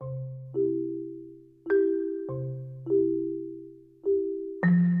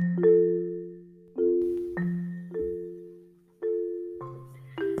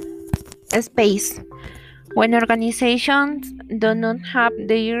Space. When organizations do not have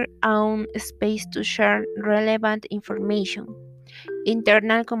their own space to share relevant information,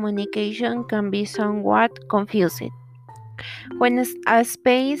 internal communication can be somewhat confusing. When a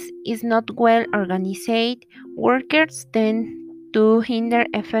space is not well organized, workers tend to hinder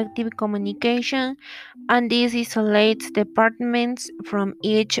effective communication, and this isolates departments from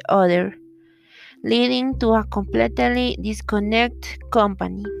each other, leading to a completely disconnected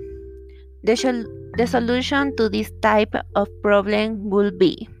company. The solution to this type of problem will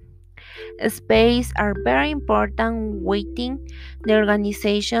be space are very important within the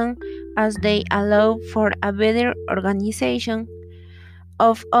organization as they allow for a better organization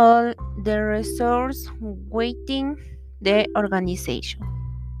of all the resources within the organization.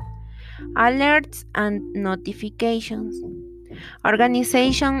 Alerts and notifications.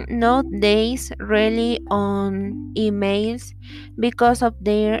 Organization nowadays rely on emails because of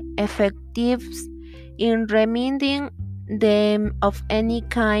their effectiveness in reminding them of any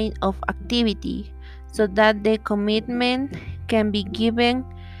kind of activity so that the commitment can be given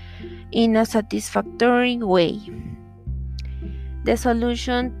in a satisfactory way. The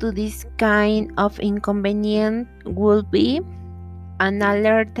solution to this kind of inconvenience would be an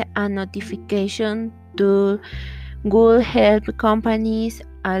alert and notification tool would help companies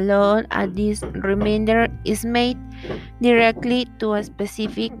alone as this reminder is made directly to a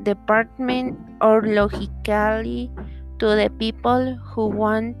specific department or logically to the people who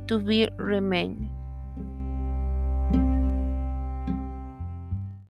want to be reminded.